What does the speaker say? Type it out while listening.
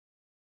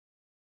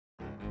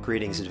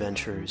Greetings,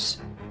 adventurers.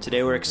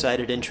 Today we're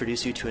excited to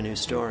introduce you to a new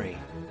story,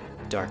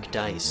 Dark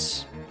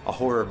Dice, a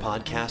horror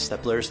podcast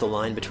that blurs the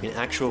line between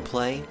actual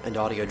play and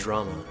audio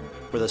drama,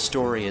 where the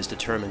story is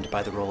determined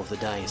by the roll of the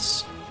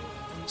dice.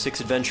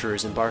 6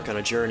 adventurers embark on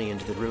a journey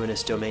into the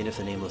ruinous domain of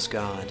the Nameless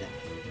God.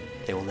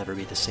 They will never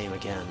be the same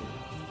again.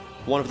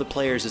 One of the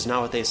players is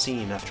not what they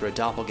seem after a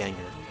doppelganger,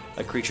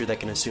 a creature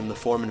that can assume the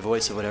form and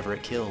voice of whatever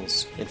it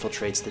kills,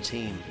 infiltrates the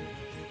team.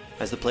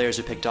 As the players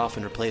are picked off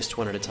and replaced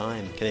one at a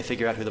time, can they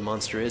figure out who the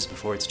monster is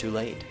before it's too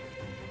late?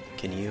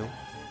 Can you?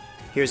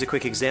 Here's a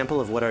quick example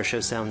of what our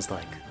show sounds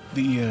like.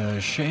 The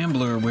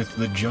shambler with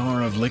the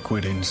jar of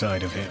liquid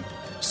inside of him.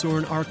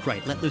 Soren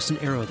Arkwright let loose an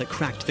arrow that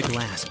cracked the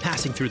glass,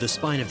 passing through the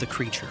spine of the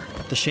creature.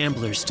 The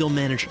shambler still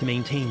managed to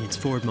maintain its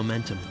forward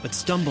momentum, but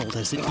stumbled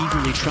as it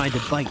eagerly tried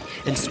to bite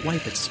and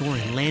swipe at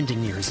Soren,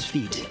 landing near his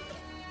feet.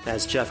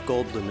 As Jeff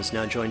Goldblum has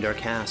now joined our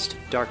cast,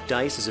 Dark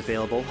Dice is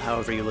available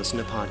however you listen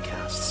to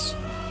podcasts.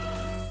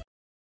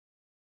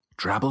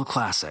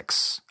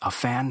 Drabbleclassics, a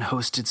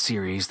fan-hosted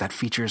series that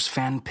features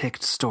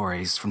fan-picked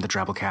stories from the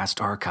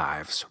Drabblecast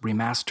archives,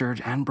 remastered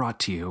and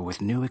brought to you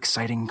with new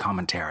exciting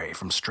commentary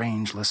from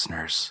strange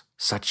listeners,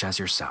 such as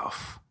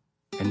yourself.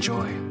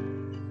 Enjoy.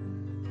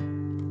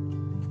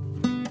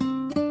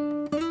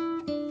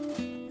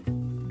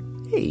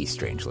 Hey,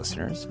 strange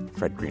listeners.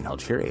 Fred Greenhalgh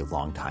here, a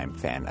longtime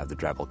fan of the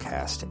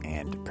Drabblecast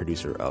and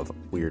producer of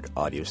weird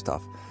audio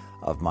stuff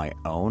of my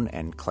own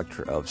and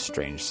collector of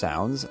strange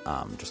sounds.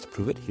 Just to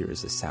prove it, here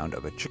is the sound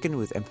of a chicken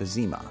with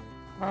emphysema.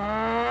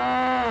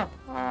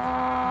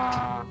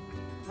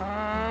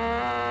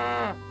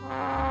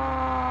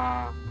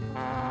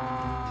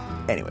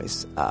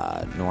 Anyways,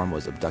 Norm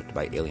was abducted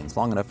by aliens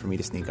long enough for me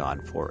to sneak on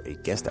for a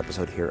guest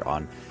episode here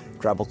on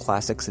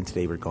Drabbleclassics, and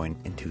today we're going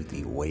into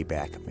the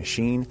Wayback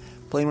Machine,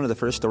 playing one of the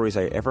first stories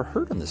I ever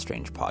heard on the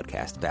Strange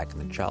podcast back in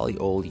the jolly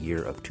old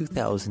year of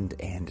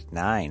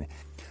 2009.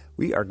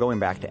 We are going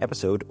back to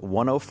episode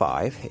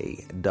 105,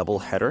 a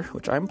doubleheader,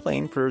 which I'm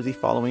playing for the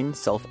following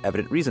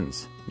self-evident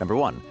reasons. Number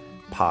 1,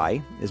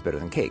 pie is better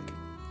than cake.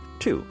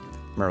 2,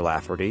 Mur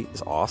Lafferty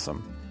is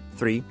awesome.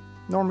 3,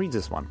 Norm reads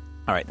this one.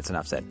 All right, that's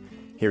enough said.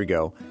 Here we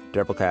go.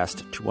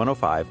 Drabblecast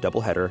 105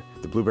 doubleheader,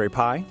 The Blueberry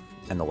Pie,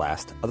 and The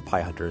Last of the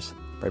Pie Hunters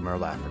by Mur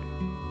Lafferty.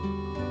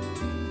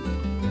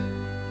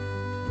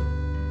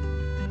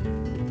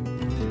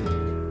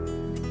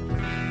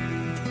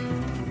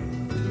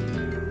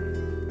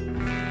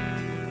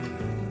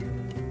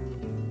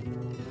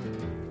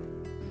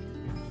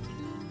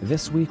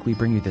 This week we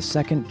bring you the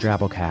second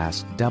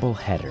Drabblecast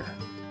doubleheader.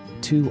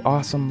 2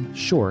 awesome,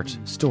 short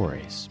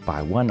stories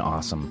by one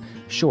awesome,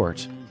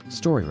 short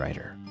story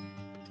writer.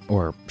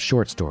 Or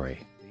short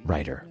story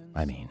writer,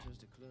 I mean.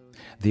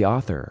 The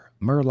author,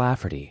 Mur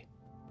Lafferty.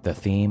 The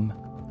theme,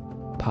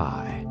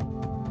 pie.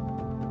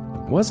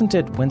 Wasn't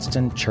it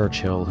Winston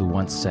Churchill who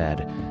once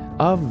said,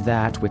 "Of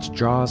that which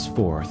draws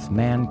forth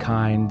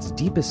mankind's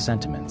deepest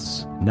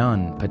sentiments,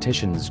 none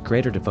petitions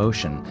greater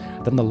devotion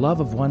than the love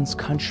of one's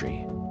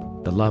country,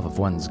 the love of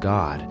one's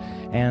God,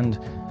 and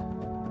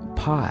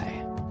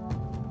pie."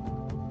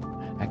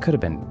 That could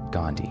have been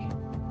Gandhi.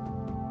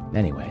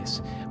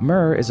 Anyways,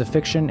 Mur is a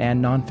fiction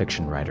and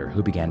nonfiction writer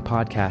who began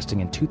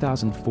podcasting in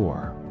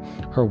 2004.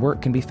 Her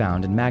work can be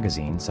found in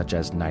magazines such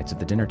as Knights of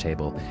the Dinner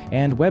Table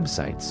and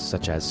websites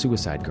such as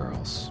Suicide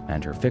Girls,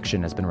 and her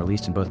fiction has been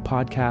released in both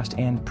podcast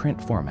and print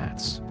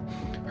formats.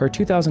 Her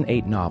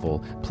 2008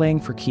 novel, Playing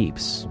for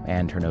Keeps,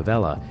 and her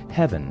novella,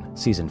 Heaven,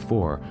 Season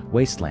 4,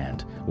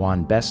 Wasteland,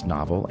 won Best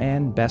Novel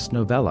and Best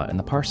Novella in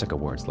the Parsec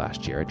Awards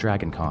last year at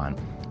DragonCon,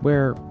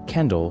 where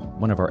Kendall,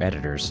 one of our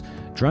editors,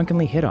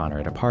 drunkenly hit on her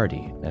at a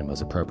party and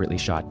was appropriately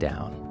shot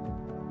down.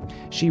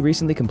 She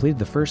recently completed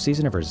the first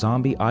season of her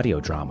zombie audio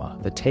drama,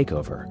 The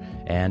Takeover,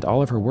 and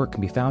all of her work can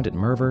be found at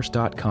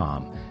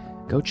murverse.com.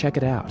 Go check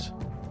it out.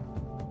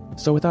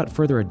 So without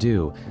further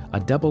ado, a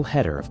double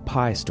header of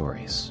pie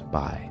stories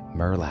by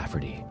Mur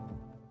Lafferty.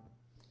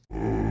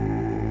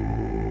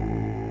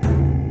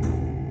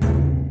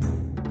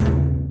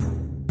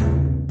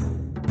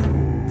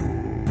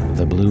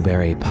 The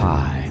Blueberry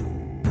Pie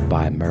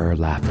by Mur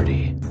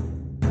Lafferty.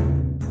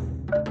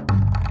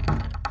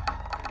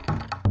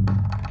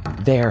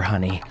 There,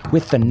 honey,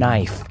 with the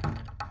knife.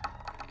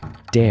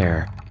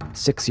 Dare,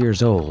 6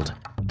 years old,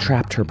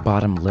 trapped her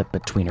bottom lip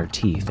between her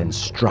teeth and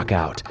struck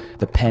out,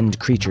 the penned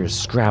creatures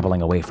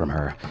scrabbling away from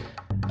her.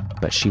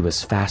 But she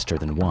was faster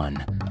than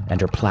one,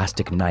 and her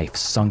plastic knife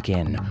sunk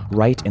in,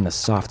 right in the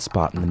soft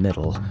spot in the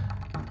middle,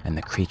 and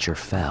the creature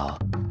fell.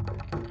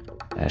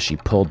 As she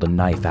pulled the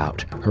knife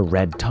out, her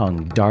red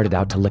tongue darted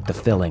out to lick the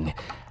filling,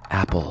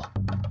 apple,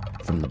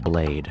 from the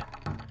blade.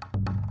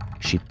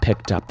 She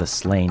picked up the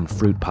slain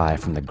fruit pie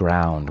from the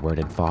ground where it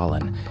had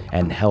fallen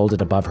and held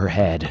it above her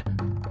head.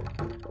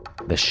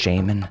 The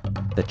shaman,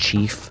 the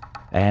chief,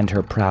 and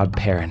her proud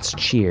parents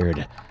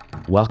cheered,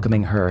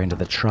 welcoming her into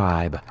the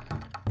tribe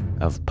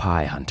of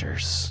pie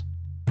hunters.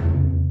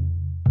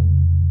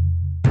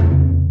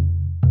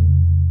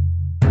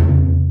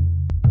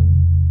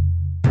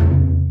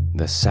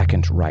 The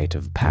second rite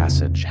of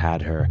passage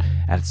had her,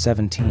 at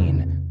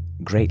 17,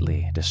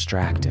 greatly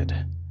distracted.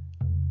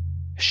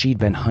 She'd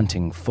been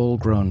hunting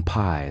full-grown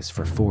pies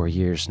for 4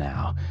 years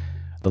now.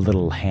 The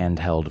little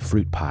handheld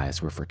fruit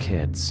pies were for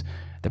kids.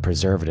 The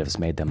preservatives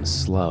made them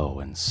slow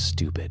and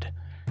stupid.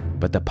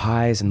 But the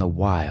pies in the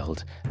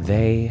wild,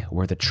 they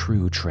were the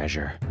true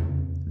treasure.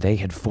 They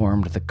had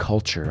formed the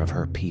culture of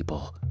her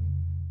people.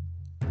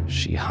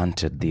 She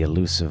hunted the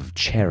elusive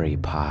cherry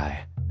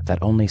pie that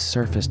only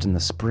surfaced in the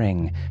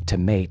spring to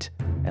mate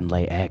and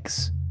lay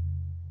eggs.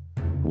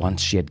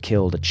 Once she had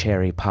killed a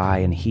cherry pie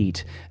in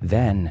heat,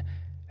 then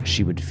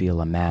she would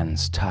feel a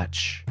man's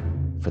touch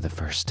for the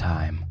first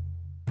time.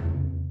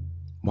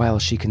 While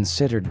she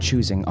considered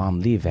choosing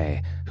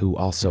Enlive, who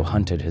also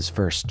hunted his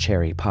first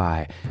cherry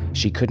pie,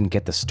 she couldn't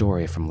get the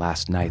story from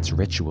last night's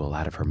ritual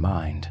out of her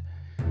mind.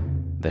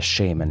 The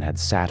shaman had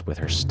sat with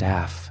her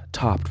staff,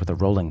 topped with a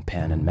rolling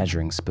pin and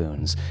measuring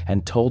spoons,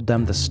 and told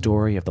them the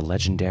story of the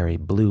legendary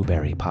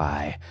blueberry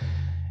pie.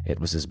 It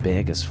was as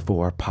big as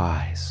 4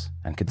 pies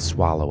and could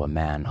swallow a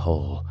man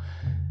whole.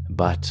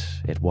 But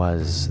it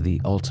was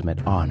the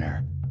ultimate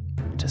honor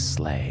to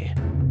slay.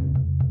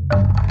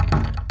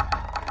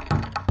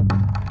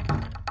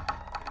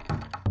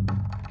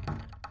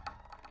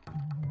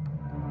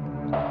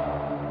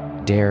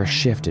 Dare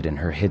shifted in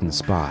her hidden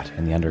spot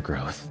in the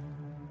undergrowth.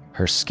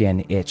 Her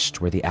skin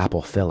itched where the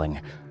apple filling,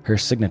 her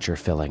signature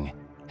filling,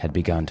 had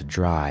begun to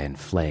dry and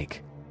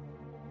flake.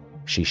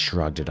 She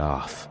shrugged it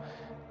off.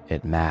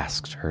 It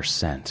masked her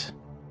scent.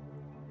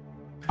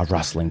 A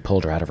rustling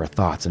pulled her out of her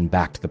thoughts and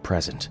back to the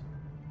present.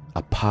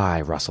 A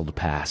pie rustled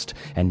past,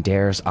 and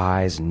Dare's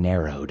eyes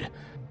narrowed.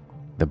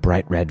 The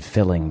bright red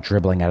filling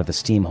dribbling out of the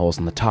steam holes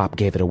on the top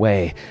gave it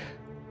away.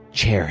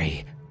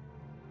 Cherry.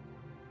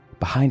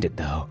 Behind it,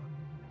 though,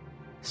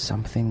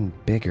 something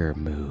bigger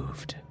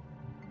moved.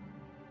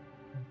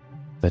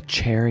 The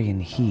cherry in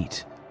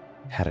heat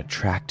had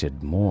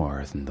attracted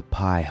more than the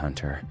pie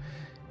hunter.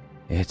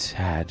 It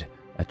had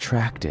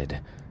attracted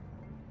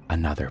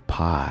another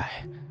pie.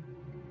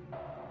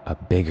 A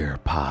bigger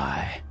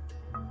pie.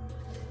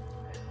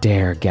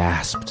 Dare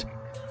gasped.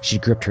 She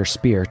gripped her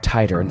spear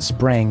tighter and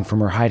sprang from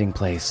her hiding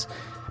place.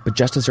 But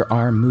just as her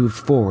arm moved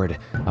forward,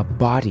 a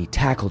body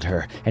tackled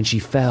her, and she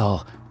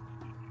fell.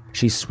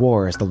 She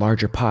swore as the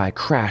larger pie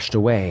crashed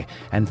away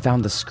and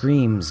found the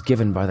screams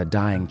given by the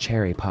dying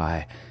cherry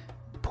pie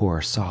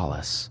poor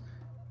solace.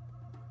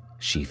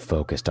 She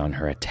focused on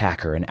her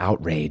attacker in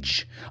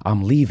outrage.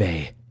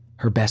 Enlive,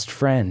 her best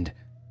friend,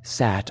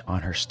 sat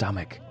on her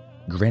stomach,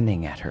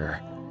 grinning at her.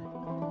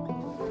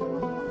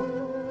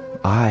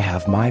 I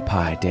have my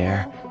pie,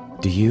 Dare.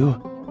 Do you?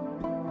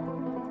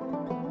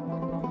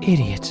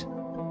 Idiot.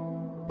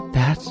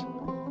 That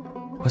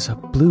was a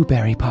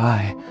blueberry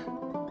pie.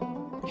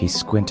 He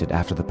squinted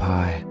after the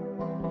pie.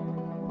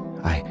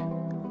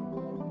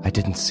 I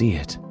didn't see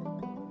it.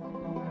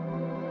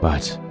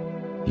 But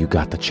you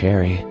got the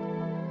cherry.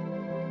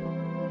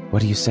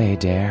 What do you say,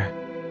 Dare?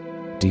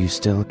 Do you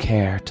still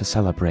care to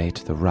celebrate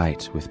the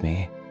rite with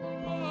me?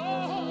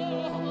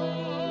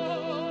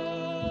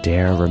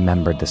 Dare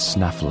remembered the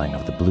snuffling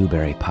of the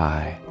blueberry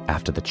pie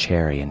after the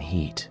cherry in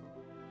heat.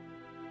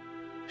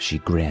 She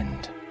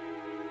grinned.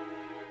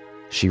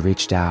 She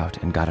reached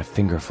out and got a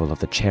fingerful of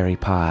the cherry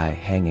pie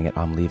hanging at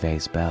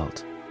Enlive's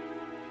belt.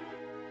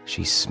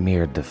 She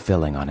smeared the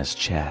filling on his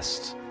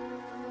chest.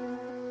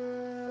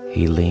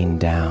 He leaned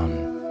down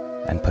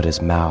and put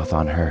his mouth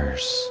on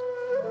hers.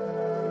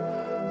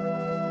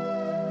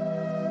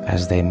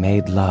 As they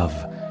made love,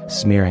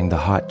 smearing the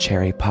hot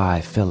cherry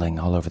pie filling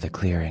all over the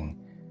clearing,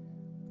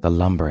 the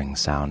lumbering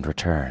sound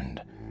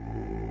returned.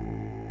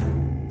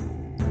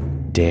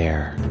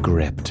 Dare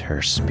gripped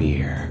her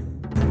spear.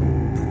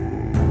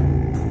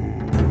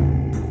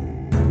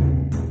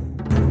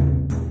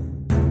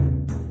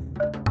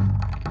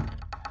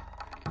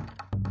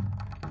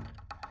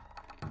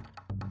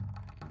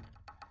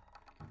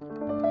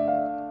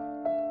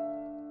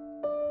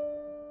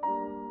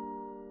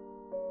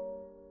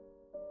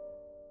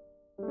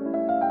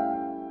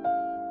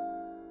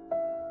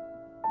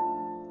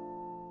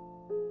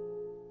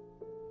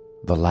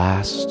 The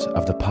Last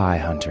of the Pie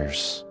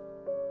Hunters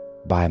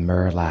by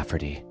Mur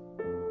Lafferty.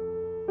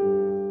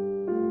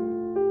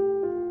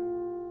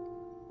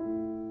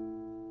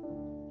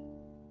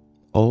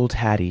 Old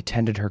Hattie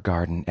tended her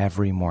garden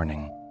every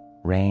morning,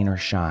 rain or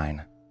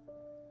shine.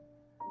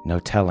 No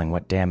telling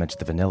what damage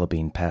the vanilla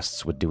bean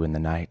pests would do in the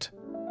night.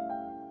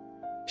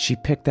 She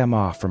picked them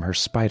off from her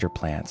spider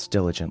plants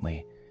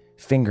diligently,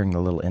 fingering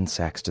the little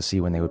insects to see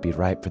when they would be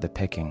ripe for the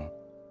picking.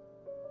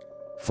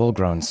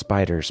 Full-grown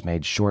spiders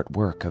made short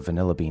work of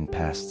vanilla bean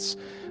pests,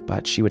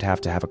 but she would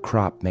have to have a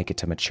crop make it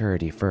to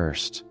maturity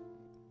first.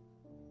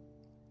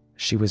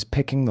 She was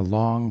picking the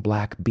long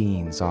black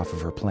beans off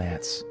of her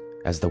plants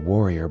as the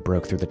warrior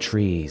broke through the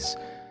trees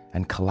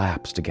and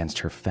collapsed against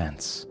her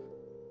fence.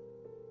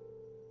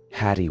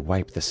 Hattie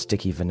wiped the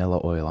sticky vanilla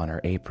oil on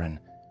her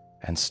apron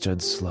and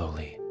stood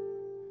slowly.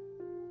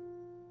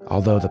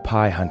 Although the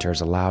pie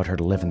hunters allowed her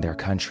to live in their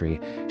country,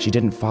 she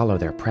didn't follow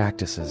their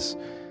practices.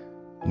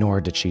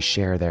 nor did she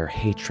share their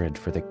hatred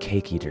for the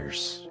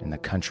cake-eaters in the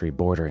country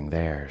bordering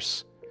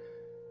theirs.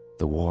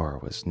 The war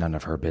was none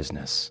of her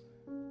business.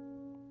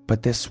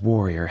 But this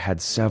warrior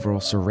had several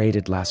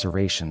serrated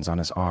lacerations on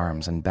his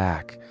arms and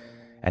back,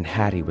 and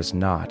Hattie was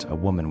not a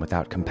woman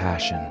without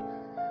compassion,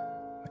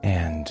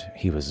 and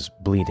he was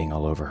bleeding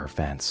all over her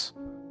fence.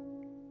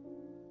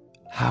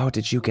 "How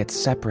did you get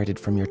separated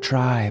from your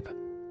tribe?"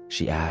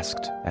 she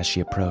asked as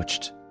she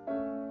approached.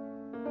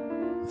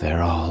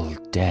 "They're all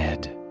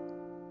dead,"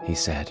 he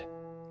said,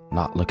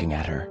 not looking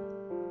at her.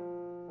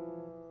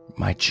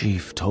 "My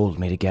chief told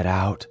me to get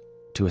out,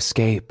 to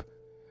escape.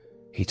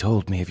 He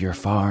told me of your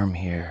farm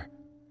here."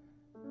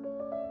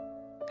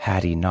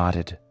 Hattie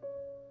nodded.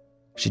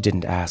 She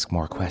didn't ask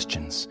more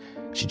questions.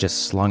 She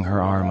just slung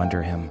her arm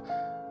under him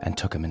and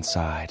took him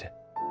inside.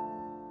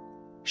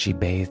 She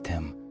bathed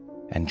him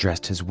and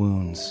dressed his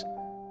wounds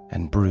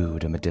and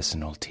brewed a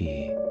medicinal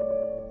tea.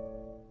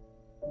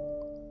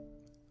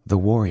 The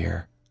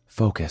warrior,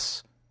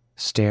 Focus,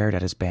 stared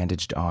at his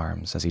bandaged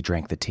arms as he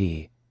drank the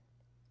tea.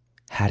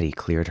 Hattie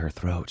cleared her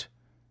throat.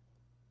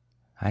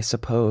 "I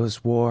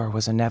suppose war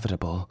was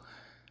inevitable.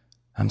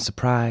 I'm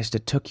surprised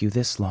it took you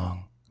this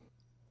long."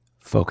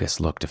 Focus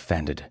looked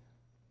offended.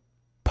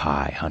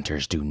 "Pie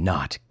hunters do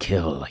not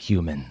kill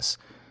humans.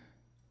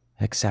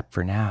 Except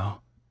for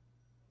now.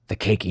 The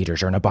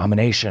cake-eaters are an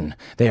abomination.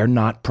 They are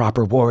not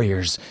proper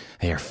warriors.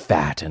 They are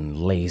fat and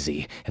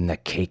lazy, and the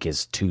cake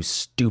is too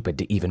stupid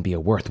to even be a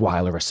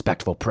worthwhile or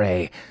respectful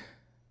prey.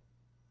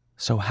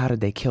 So how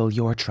did they kill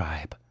your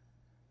tribe?"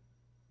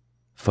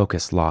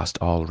 Focus lost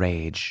all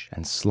rage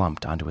and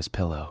slumped onto his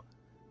pillow.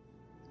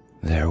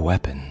 "Their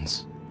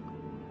weapons.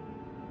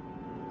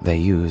 They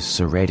use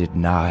serrated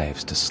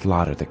knives to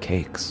slaughter the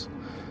cakes.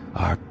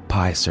 Our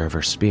pie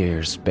server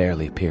spears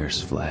barely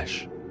pierce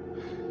flesh.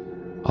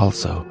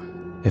 Also,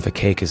 if a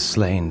cake is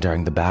slain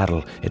during the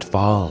battle, it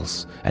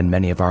falls, and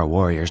many of our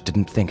warriors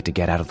didn't think to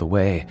get out of the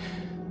way.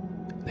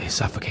 They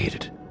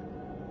suffocated."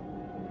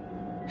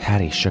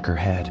 Hattie shook her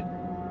head.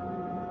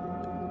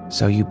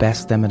 "So you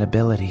best them in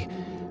ability,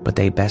 but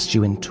they best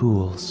you in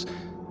tools.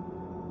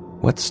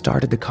 What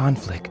started the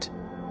conflict?"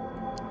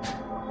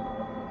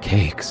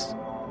 "Cakes.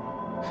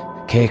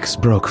 Cakes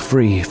broke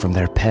free from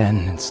their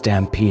pen and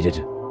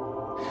stampeded.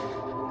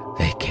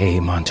 They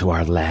came onto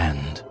our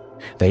land.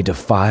 They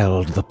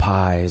defiled the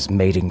pie's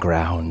mating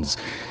grounds.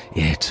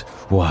 It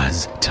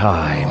was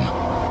time."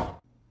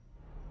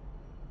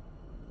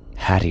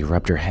 Hattie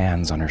rubbed her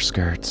hands on her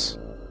skirts.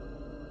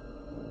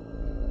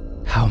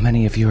 "How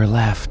many of you are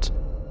left?"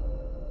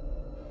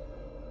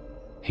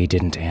 He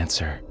didn't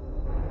answer.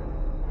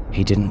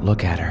 He didn't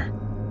look at her.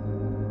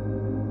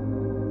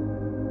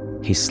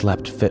 He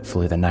slept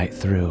fitfully the night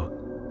through,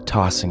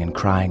 tossing and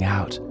crying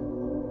out,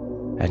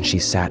 and she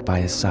sat by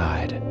his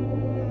side.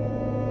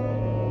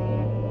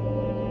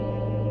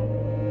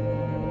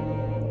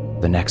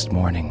 The next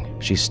morning,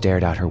 she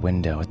stared out her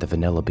window at the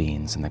vanilla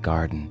beans in the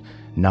garden,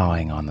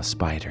 gnawing on the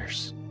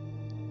spiders.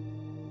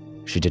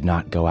 She did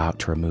not go out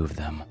to remove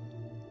them.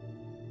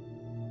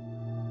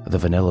 The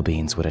vanilla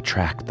beans would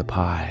attract the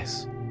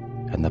pies,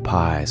 and the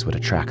pies would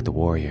attract the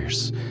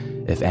warriors,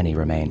 if any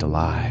remained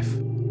alive.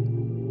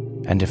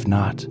 And if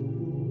not,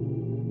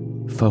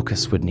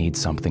 Focus would need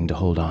something to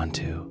hold on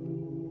to.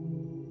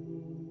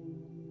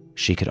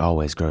 She could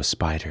always grow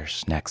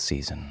spiders next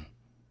season.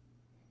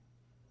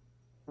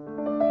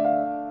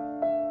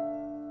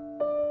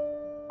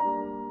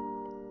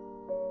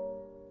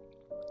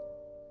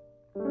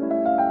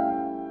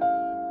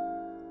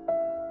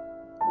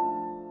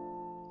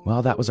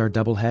 Well, that was our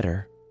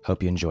doubleheader.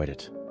 Hope you enjoyed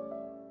it.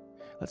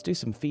 Let's do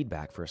some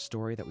feedback for a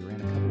story that we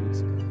ran a couple weeks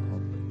ago.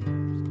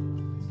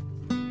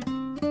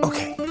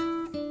 Okay,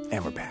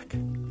 and we're back.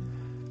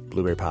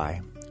 Blueberry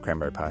pie,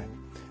 cranberry pie,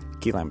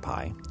 key lime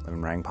pie,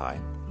 lemon meringue pie,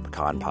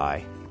 pecan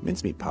pie,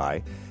 mincemeat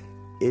pie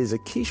is a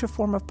quiche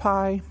form of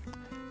pie.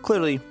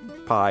 Clearly,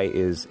 pie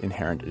is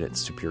inherent in its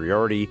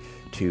superiority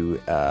to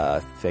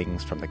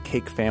things from the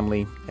cake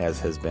family, as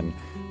has been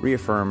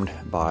reaffirmed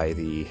by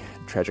the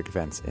tragic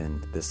events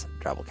in this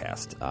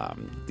Drabblecast.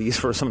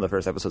 These were some of the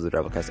first episodes of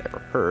Drabblecast I ever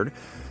heard,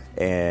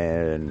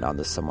 and on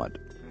this somewhat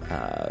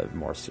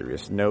more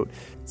serious note,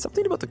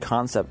 something about the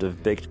concept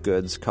of baked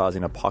goods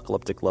causing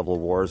apocalyptic-level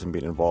wars and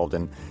being involved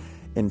in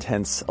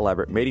intense,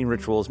 elaborate mating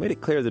rituals made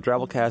it clear the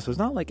Drabblecast was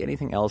not like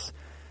anything else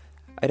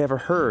I'd ever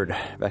heard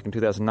back in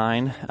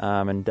 2009,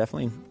 and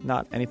definitely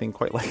not anything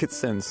quite like it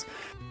since.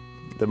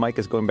 The mic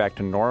is going back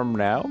to norm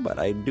now, but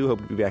I do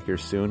hope to be back here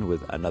soon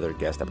with another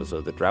guest episode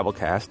of the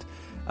Drabblecast.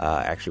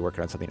 Actually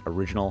working on something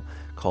original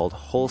called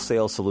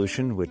Wholesale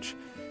Solution, which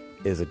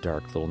is a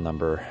dark little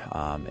number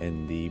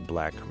in the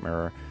Black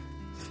Mirror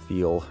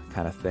feel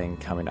kind of thing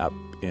coming up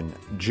in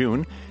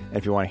June. And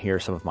if you want to hear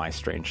some of my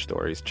strange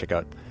stories, check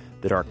out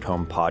the Dark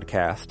Tome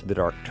podcast,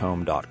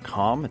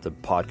 thedarktome.com. It's a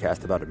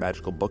podcast about a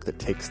magical book that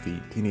takes the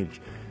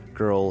teenage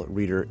girl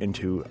reader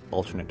into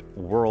alternate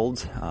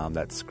worlds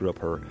that screw up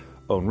her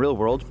own real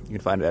world. You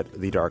can find it at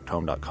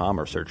thedarktome.com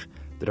or search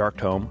The Dark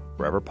Tome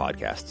wherever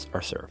podcasts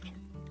are served.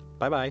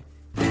 Bye-bye.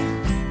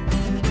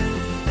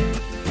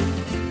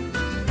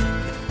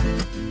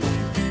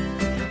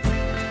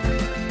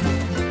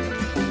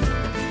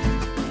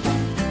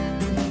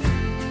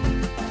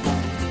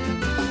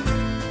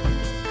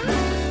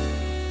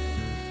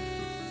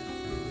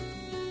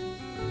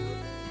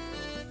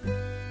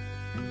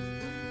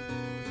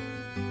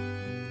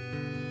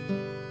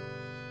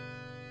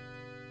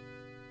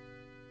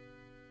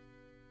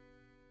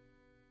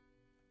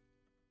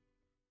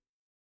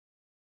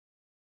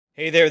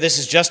 Hey there, this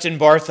is Justin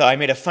Bartha. I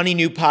made a funny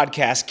new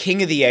podcast,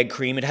 King of the Egg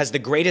Cream. It has the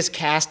greatest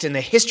cast in the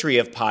history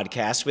of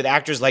podcasts with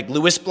actors like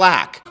Louis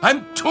Black.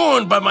 I'm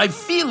torn by my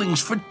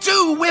feelings for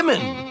two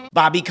women.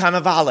 Bobby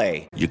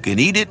Cannavale. You can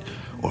eat it,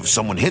 or if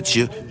someone hits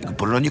you, you can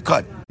put it on your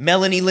cut.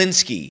 Melanie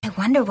Linsky. I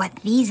wonder what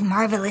these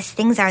marvelous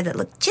things are that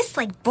look just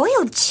like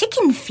boiled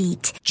chicken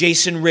feet.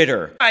 Jason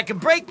Ritter. I can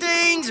break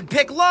things and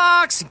pick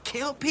locks and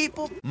kill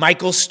people.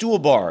 Michael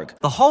Stuhlbarg.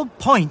 The whole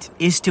point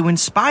is to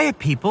inspire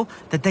people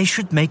that they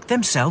should make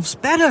themselves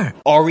better.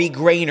 Ari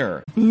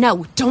Grainer.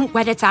 No, don't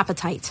whet its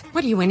appetite.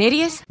 What are you, an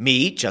idiot?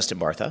 Me, Justin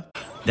Bartha.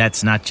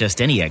 That's not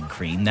just any egg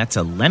cream, that's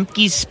a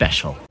Lemke's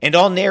special. And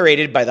all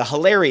narrated by the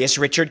hilarious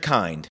Richard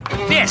Kind.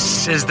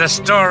 This is the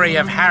story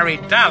of Harry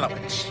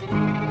Dalowitz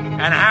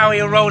and how he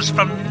rose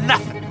from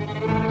nothing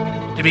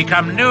to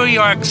become New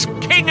York's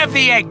King of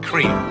the Egg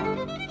Cream.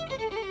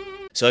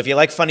 So if you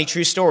like funny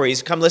true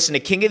stories, come listen to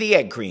King of the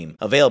Egg Cream,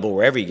 available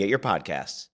wherever you get your podcasts.